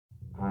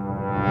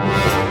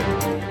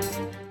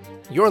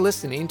You're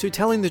listening to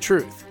Telling the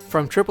Truth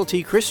from Triple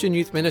T Christian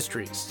Youth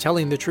Ministries,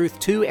 telling the truth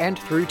to and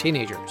through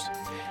teenagers.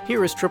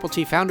 Here is Triple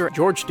T founder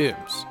George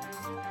Dooms.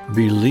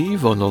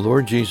 Believe on the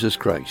Lord Jesus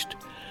Christ.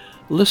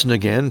 Listen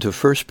again to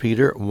 1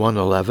 Peter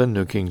 1:11,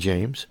 New King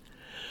James.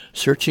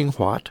 Searching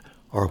what,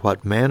 or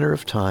what manner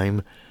of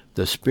time,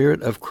 the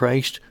Spirit of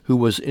Christ who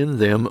was in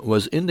them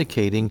was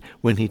indicating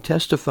when he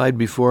testified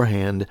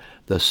beforehand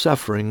the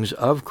sufferings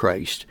of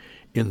Christ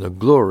in the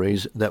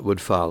glories that would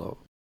follow.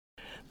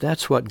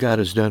 That's what God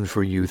has done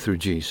for you through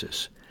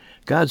Jesus.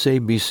 God's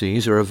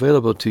ABCs are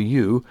available to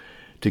you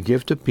to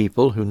give to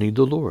people who need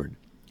the Lord.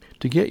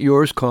 To get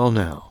yours, call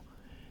now.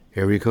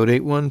 Area code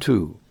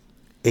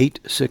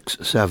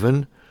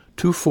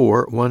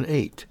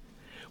 812-867-2418.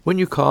 When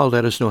you call,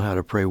 let us know how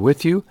to pray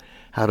with you,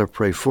 how to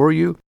pray for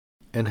you,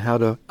 and how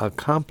to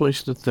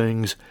accomplish the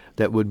things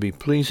that would be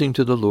pleasing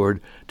to the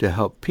Lord to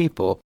help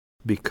people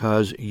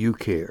because you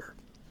care.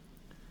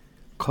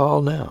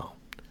 Call now.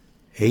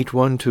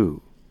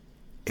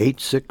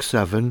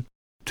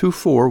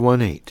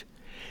 812-867-2418.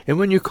 And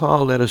when you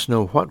call, let us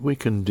know what we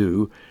can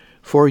do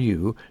for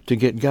you to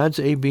get God's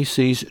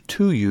ABCs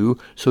to you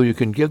so you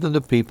can give them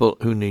to people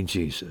who need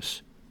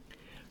Jesus.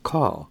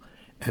 Call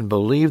and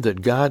believe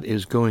that God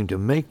is going to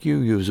make you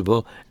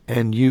usable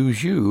and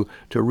use you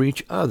to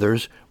reach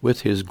others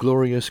with his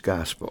glorious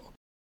gospel.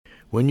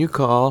 When you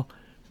call,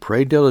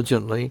 pray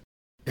diligently,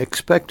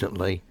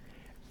 expectantly,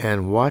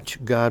 and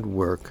watch God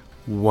work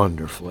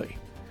wonderfully.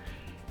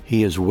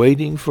 He is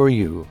waiting for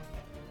you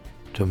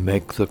to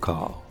make the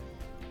call.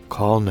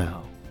 Call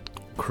now.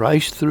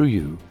 Christ through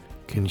you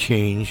can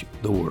change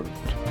the world.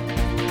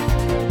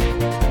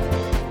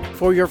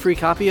 For your free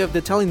copy of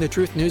the Telling the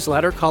Truth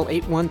newsletter, call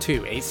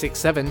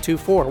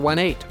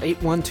 812-867-2418,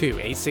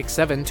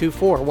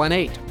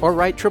 812-867-2418, or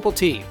write Triple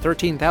T,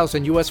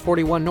 13,000 U.S.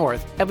 41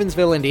 North,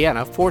 Evansville,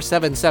 Indiana,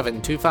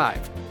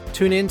 47725.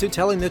 Tune in to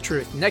Telling the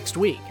Truth next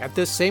week at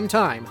this same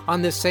time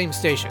on this same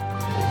station.